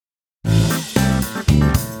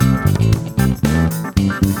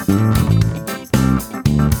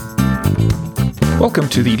Welcome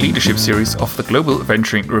to the leadership series of the Global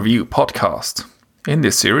Venturing Review podcast. In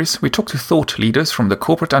this series, we talk to thought leaders from the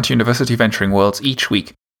corporate and university venturing worlds each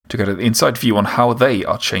week to get an inside view on how they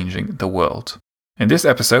are changing the world. In this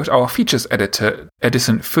episode, our features editor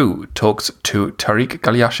Edison Fu talks to Tariq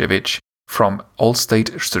Galyashevich from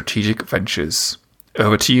Allstate Strategic Ventures.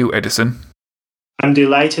 Over to you, Edison. I'm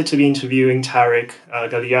delighted to be interviewing Tariq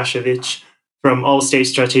Galyashevich from Allstate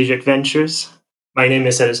Strategic Ventures. My name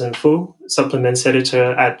is Edison Fu, supplements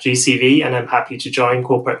editor at GCV, and I'm happy to join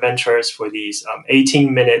Corporate Ventures for these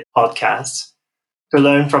 18-minute podcasts to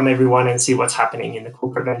learn from everyone and see what's happening in the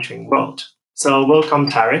corporate venturing world. So welcome,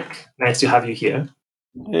 Tariq. Nice to have you here.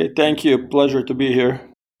 Hey, thank you. Pleasure to be here.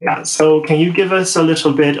 Yeah, so can you give us a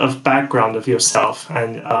little bit of background of yourself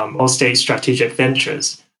and Allstate Strategic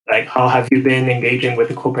Ventures? Like, how have you been engaging with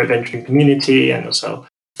the corporate venturing community and also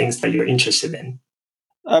things that you're interested in?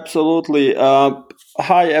 Absolutely.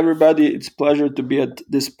 Hi, everybody. It's a pleasure to be at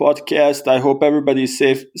this podcast. I hope everybody's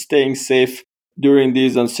staying safe during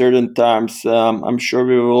these uncertain times. I'm sure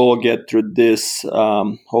we will all get through this,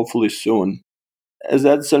 hopefully soon. As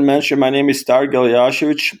Edson mentioned, my name is Tariq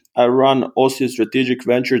Galyashevich. I run Allstate Strategic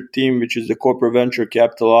Venture Team, which is the corporate venture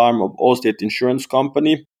capital arm of Allstate Insurance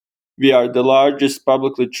Company. We are the largest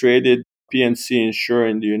publicly traded P&C insurer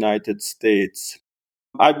in the United States.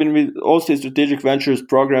 I've been with Allstate Strategic Ventures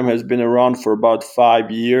program has been around for about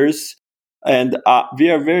 5 years. And we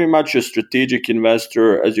are very much a strategic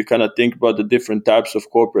investor as you kind of think about the different types of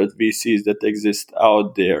corporate VCs that exist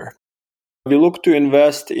out there. We look to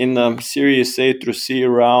invest in Series A through C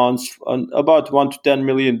rounds on about $1 to $10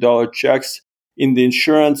 million checks in the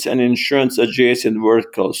insurance and insurance adjacent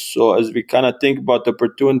verticals. So as we kind of think about the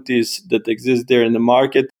opportunities that exist there in the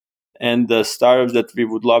market and the startups that we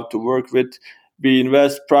would love to work with, we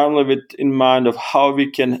invest primarily with in mind of how we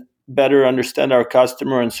can better understand our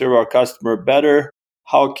customer and serve our customer better.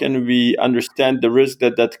 How can we understand the risk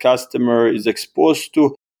that that customer is exposed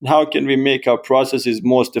to? And how can we make our processes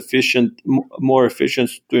more efficient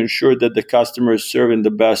to ensure that the customer is served in the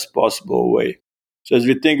best possible way? So as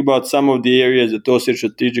we think about some of the areas that Allstate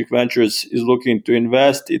Strategic Ventures is looking to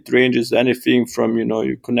invest, it ranges anything from,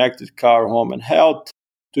 your connected car, home, and health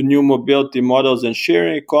to new mobility models and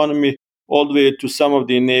sharing economy, all the way to some of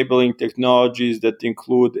the enabling technologies that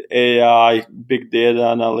include AI, big data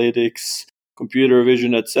analytics, computer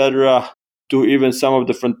vision, etc., to even some of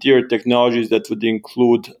the frontier technologies that would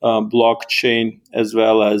include blockchain as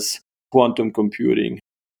well as quantum computing.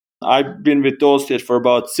 I've been with Allstate for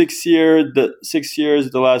about 6 years,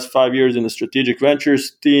 the last 5 years in the strategic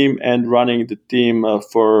ventures team and running the team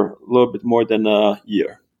for a little bit more than a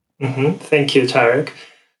year. Mm-hmm. Thank you, Tariq.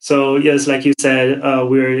 So yes, like you said,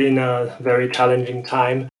 we're in a very challenging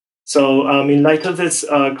time. So in light of this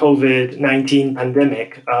COVID-19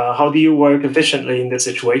 pandemic, how do you work efficiently in this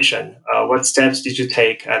situation? What steps did you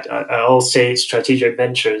take at Allstate Strategic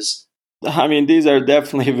Ventures? These are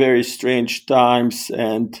definitely very strange times,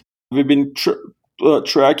 and we've been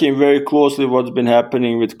tracking very closely what's been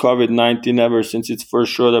happening with COVID-19 ever since it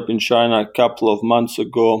first showed up in China a couple of months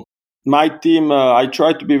ago. My team, I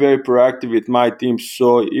try to be very proactive with my team.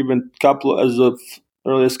 So even as of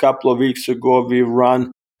earliest couple of weeks ago, we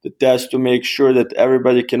run the test to make sure that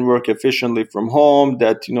everybody can work efficiently from home,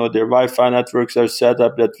 that their Wi-Fi networks are set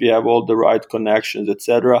up, that we have all the right connections,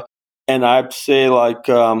 etc. And I'd say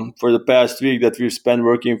for the past week that we've spent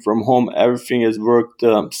working from home, everything has worked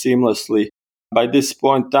seamlessly. By this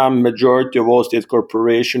point in time, majority of Allstate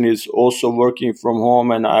Corporation is also working from home,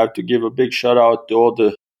 and I have to give a big shout out to all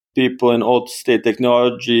the people in Allstate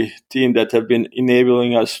technology team that have been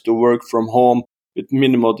enabling us to work from home with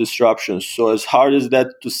minimal disruptions. So as hard as that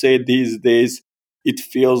to say these days, it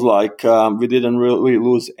feels like we didn't really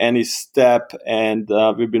lose any step, and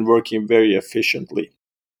we've been working very efficiently.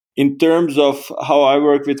 In terms of how I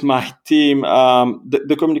work with my team,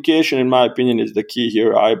 the communication, in my opinion, is the key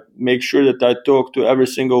here. I make sure that I talk to every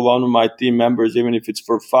single one of my team members, even if it's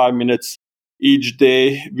for 5 minutes each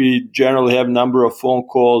day. We generally have a number of phone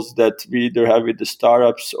calls that we either have with the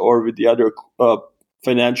startups or with the other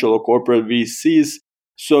financial or corporate VCs.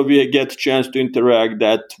 So we get a chance to interact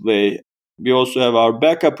that way. We also have our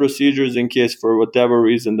backup procedures in case for whatever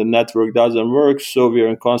reason the network doesn't work. So we are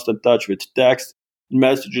in constant touch with text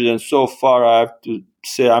messages. And so far, I have to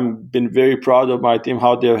say I've been very proud of my team,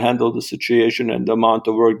 how they've handled the situation and the amount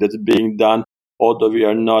of work that's being done, although we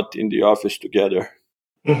are not in the office together.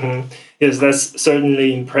 Mm-hmm. Yes, that's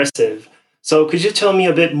certainly impressive. So could you tell me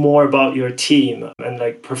a bit more about your team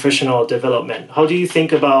and professional development? How do you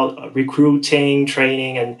think about recruiting,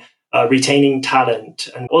 training, and retaining talent,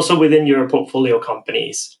 and also within your portfolio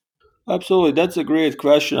companies? Absolutely. That's a great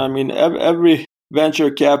question. Every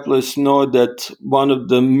venture capitalists know that one of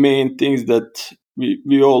the main things that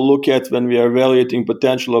we all look at when we are evaluating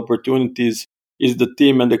potential opportunities is the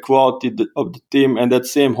team and the quality of the team. And that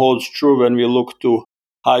same holds true when we look to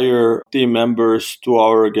hire team members to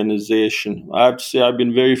our organization. I have to say I've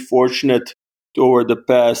been very fortunate to, over the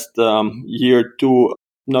past year to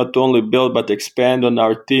not only build but expand on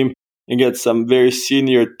our team and get some very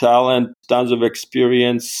senior talent, tons of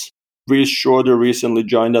experience. Reese Schroeder recently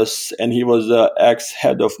joined us, and he was the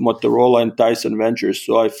ex-head of Motorola and Tyson Ventures.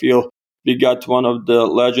 So I feel we got one of the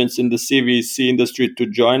legends in the CVC industry to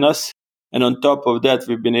join us. And on top of that,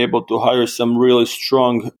 we've been able to hire some really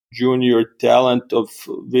strong junior talent, of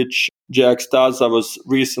which Jack Stazza was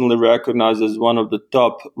recently recognized as one of the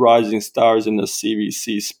top rising stars in the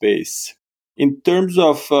CVC space. In terms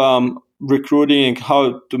of recruiting and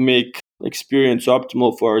how to make experience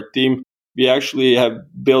optimal for our team, we actually have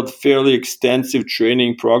built fairly extensive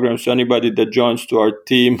training programs. So anybody that joins to our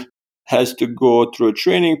team has to go through a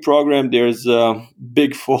training program. There's a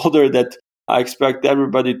big folder that I expect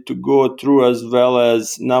everybody to go through, as well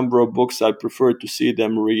as number of books I prefer to see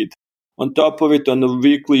them read. On top of it, on a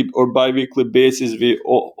weekly or bi-weekly basis, we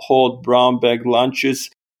hold brown bag lunches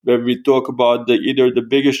where we talk about either the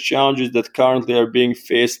biggest challenges that currently are being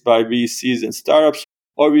faced by VCs and startups,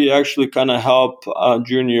 or we actually kind of help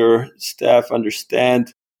junior staff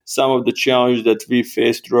understand some of the challenges that we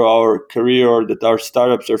face through our career or that our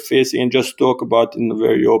startups are facing, and just talk about in a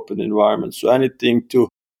very open environment. So anything to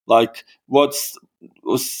like what's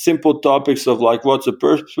simple topics of like what's the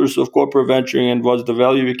purpose of corporate venturing and what's the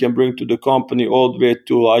value we can bring to the company, all the way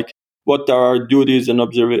to like what are our duties and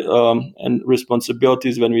and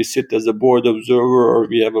responsibilities when we sit as a board observer or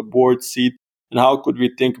we have a board seat, and how could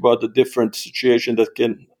we think about the different situations that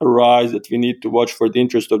can arise that we need to watch for the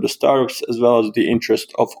interest of the startups as well as the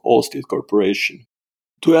interest of Allstate Corporation.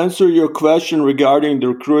 To answer your question regarding the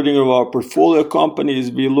recruiting of our portfolio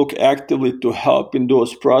companies, we look actively to help in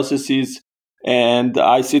those processes. And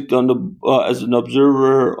I sit on as an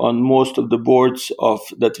observer on most of the boards of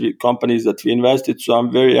companies that we invested. So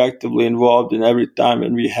I'm very actively involved in every time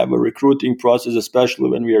when we have a recruiting process,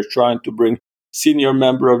 especially when we are trying to bring senior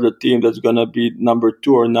member of the team that's going to be number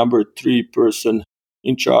 2 or number 3 person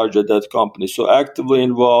in charge of that company. So actively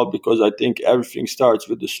involved, because I think everything starts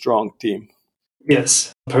with a strong team.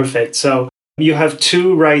 Yes, perfect. So you have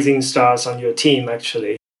 2 rising stars on your team,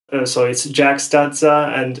 actually. So it's Jack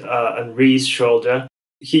Stazza and Reese Schroeder.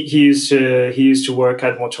 He used to work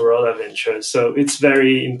at Motorola Ventures. So it's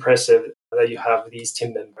very impressive that you have these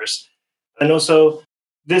team members. And also,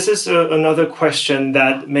 this is another question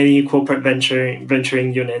that many corporate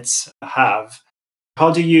venturing units have.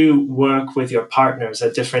 How do you work with your partners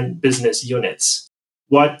at different business units?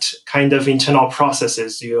 What kind of internal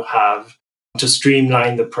processes do you have to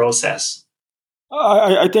streamline the process?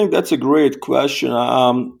 I think that's a great question.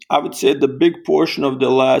 I would say the big portion of the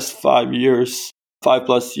last 5 years,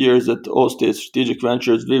 5+ years at Allstate Strategic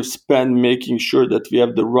Ventures, we've spent making sure that we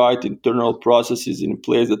have the right internal processes in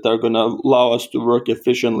place that are going to allow us to work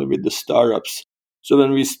efficiently with the startups. So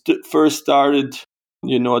when we first started,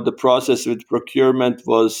 the process with procurement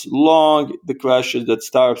was long. The questions that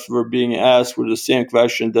startups were being asked were the same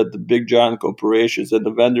question that the big giant corporations and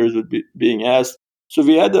the vendors would be being asked. So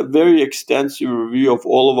we had a very extensive review of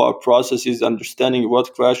all of our processes, understanding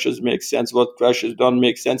what questions make sense, what questions don't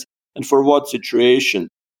make sense, and for what situation.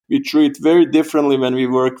 We treat very differently when we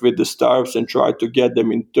work with the startups and try to get them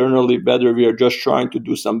internally, whether we are just trying to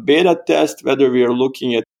do some beta test, whether we are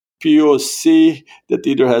looking at POC that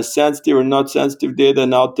either has sensitive or not sensitive data,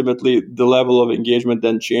 and ultimately the level of engagement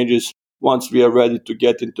then changes once we are ready to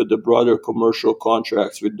get into the broader commercial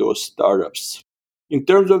contracts with those startups. In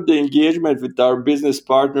terms of the engagement with our business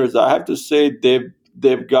partners, I have to say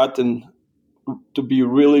they've gotten to be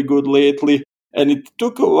really good lately. And it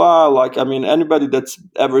took a while. Anybody that's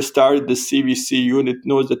ever started the CVC unit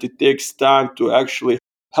knows that it takes time to actually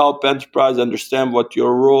help enterprise understand what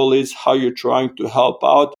your role is, how you're trying to help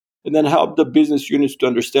out, and then help the business units to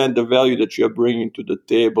understand the value that you're bringing to the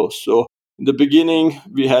table. So in the beginning,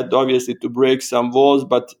 we had obviously to break some walls,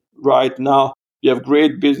 but right now, we have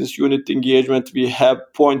great business unit engagement. We have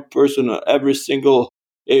point person on every single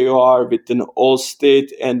AOR within Allstate,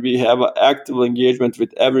 and we have active engagement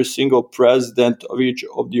with every single president of each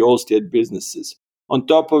of the Allstate businesses. On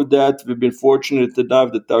top of that, we've been fortunate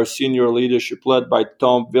enough that our senior leadership, led by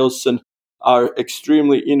Tom Wilson, are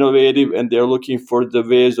extremely innovative, and they're looking for the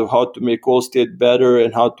ways of how to make Allstate better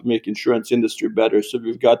and how to make insurance industry better. So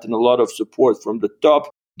we've gotten a lot of support from the top.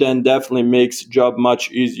 Then definitely makes job much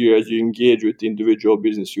easier as you engage with individual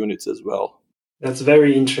business units as well. That's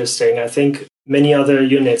very interesting. I think many other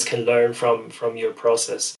units can learn from your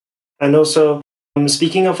process. And also,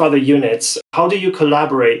 speaking of other units, how do you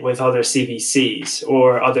collaborate with other CVCs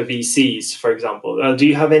or other VCs, for example? Do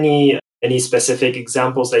you have any specific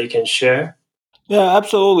examples that you can share? Yeah,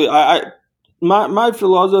 absolutely. My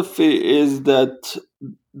philosophy is that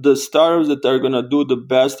the startups that are going to do the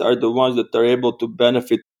best are the ones that are able to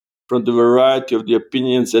benefit from the variety of the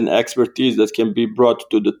opinions and expertise that can be brought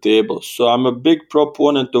to the table. So I'm a big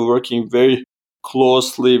proponent of working very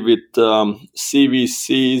closely with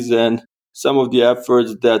CVCs and some of the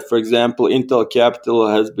efforts that, for example, Intel Capital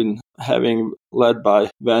has been having led by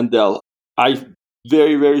Wendell. I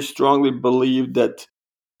very, very strongly believe that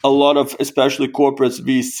a lot of, especially corporate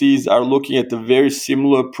VCs, are looking at the very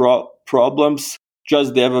similar problems,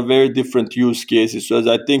 just they have a very different use cases. So as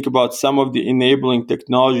I think about some of the enabling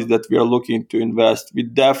technologies that we are looking to invest, we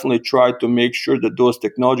definitely try to make sure that those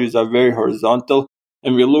technologies are very horizontal,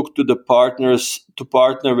 and we look to the partners to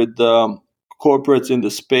partner with the corporates in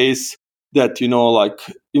the space that, like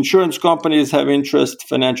insurance companies have interest,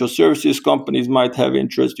 financial services companies might have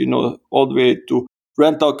interest, all the way to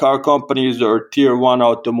rental car companies or tier one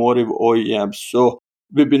automotive OEMs. So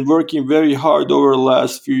we've been working very hard over the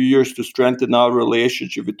last few years to strengthen our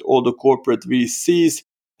relationship with all the corporate VCs,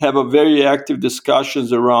 have a very active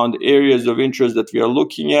discussions around areas of interest that we are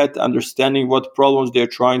looking at, understanding what problems they're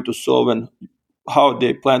trying to solve and how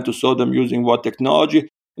they plan to solve them using what technology,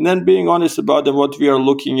 and then being honest about them, what we are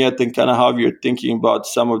looking at and kind of how we are thinking about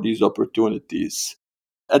some of these opportunities.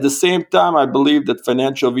 At the same time, I believe that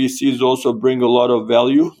financial VCs also bring a lot of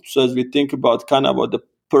value. So as we think about kind of what the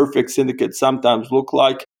perfect syndicate sometimes look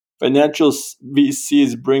like, financial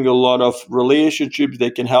VCs bring a lot of relationships.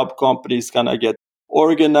 They can help companies kind of get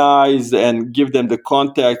organized and give them the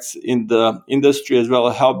contacts in the industry as well,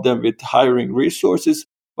 help them with hiring resources.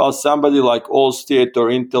 While somebody like Allstate or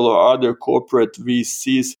Intel or other corporate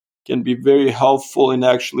VCs can be very helpful in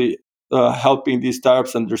actually helping these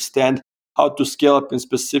startups understand how to scale up in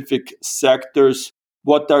specific sectors,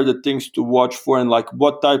 what are the things to watch for, and like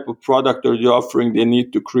what type of product or the offering they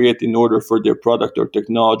need to create in order for their product or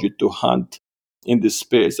technology to hunt in this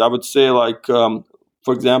space. I would say,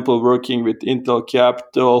 for example, working with Intel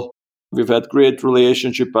Capital, we've had great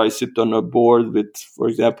relationship. I sit on a board with, for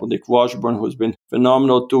example, Nick Washburn, who's been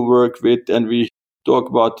phenomenal to work with, and we talk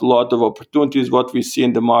about a lot of opportunities, what we see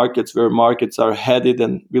in the markets, where markets are headed,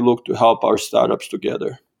 and we look to help our startups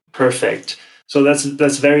together. Perfect. So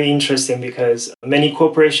that's very interesting because many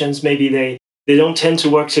corporations, maybe they don't tend to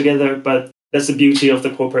work together, but that's the beauty of the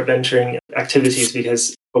corporate venturing activities,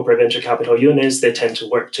 because corporate venture capital units, they tend to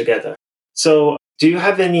work together. So do you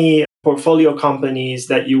have any portfolio companies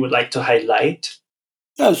that you would like to highlight?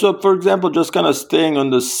 Yeah, so for example, just kind of staying on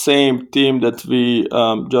the same theme that we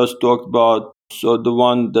just talked about. So the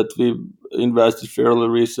one that we invested fairly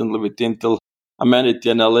recently with Intel Amenity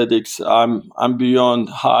Analytics, I'm beyond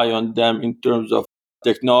high on them in terms of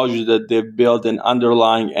technology that they've built an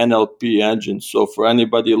underlying NLP engine. So for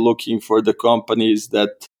anybody looking for the company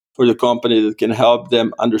that can help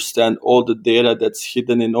them understand all the data that's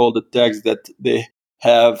hidden in all the text that they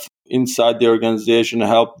have inside the organization,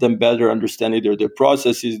 help them better understand either their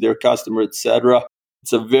processes, their customer, etc.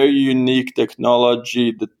 It's a very unique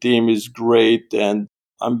technology. The team is great, and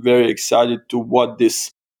I'm very excited to what this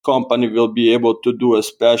company will be able to do,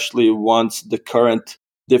 especially once the current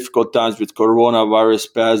difficult times with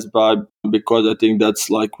coronavirus pass by, because I think that's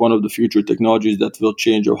like one of the future technologies that will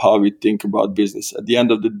change of how we think about business. At the end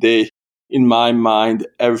of the day, in my mind,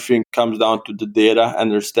 everything comes down to the data,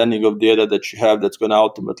 understanding of data that you have that's going to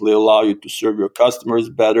ultimately allow you to serve your customers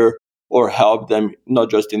better or help them not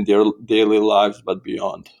just in their daily lives, but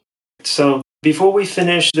beyond. So before we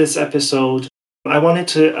finish this episode, I wanted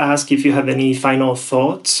to ask if you have any final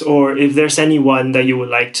thoughts, or if there's anyone that you would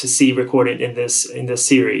like to see recorded in this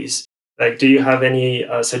series. Like, do you have any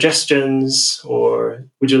suggestions, or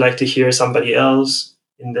would you like to hear somebody else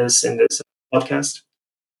in this podcast?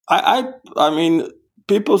 I mean,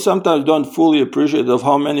 people sometimes don't fully appreciate of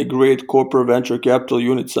how many great corporate venture capital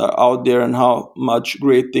units are out there and how much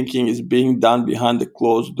great thinking is being done behind the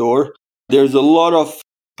closed door. There's a lot of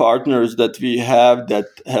partners that we have that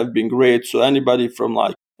have been great. So anybody from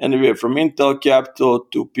anywhere from Intel Capital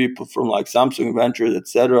to people from like Samsung Ventures,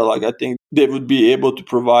 etc. I think they would be able to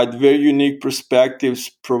provide very unique perspectives,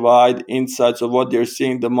 provide insights of what they're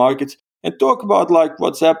seeing in the markets, and talk about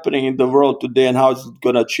what's happening in the world today and how it's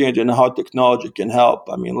going to change and how technology can help.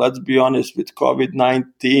 I mean, let's be honest, with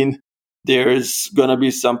COVID-19, there's going to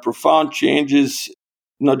be some profound changes,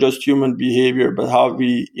 not just human behavior, but how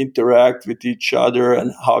we interact with each other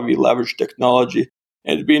and how we leverage technology.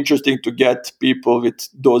 And it'd be interesting to get people with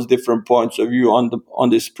those different points of view on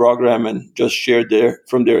this program and just share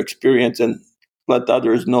from their experience and let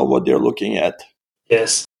others know what they're looking at.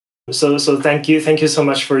 Yes. So thank you so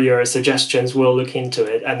much for your suggestions. We'll look into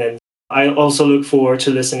it, and then I also look forward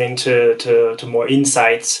to listening to more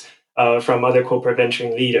insights from other corporate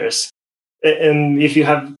venturing leaders. And if you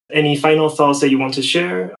have any final thoughts that you want to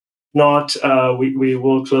share, not we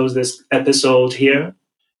will close this episode here.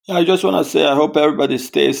 I just want to say I hope everybody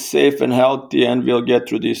stays safe and healthy, and we'll get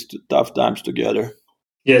through these tough times together.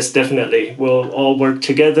 Yes, definitely. We'll all work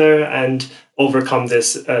together and overcome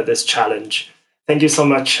this challenge. Thank you so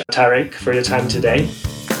much, Tarek, for your time today.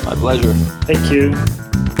 My pleasure. Thank you.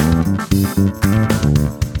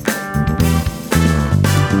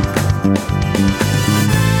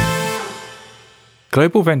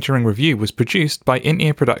 Global Venturing Review was produced by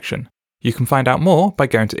In-Ear Production. You can find out more by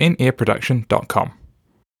going to inearproduction.com.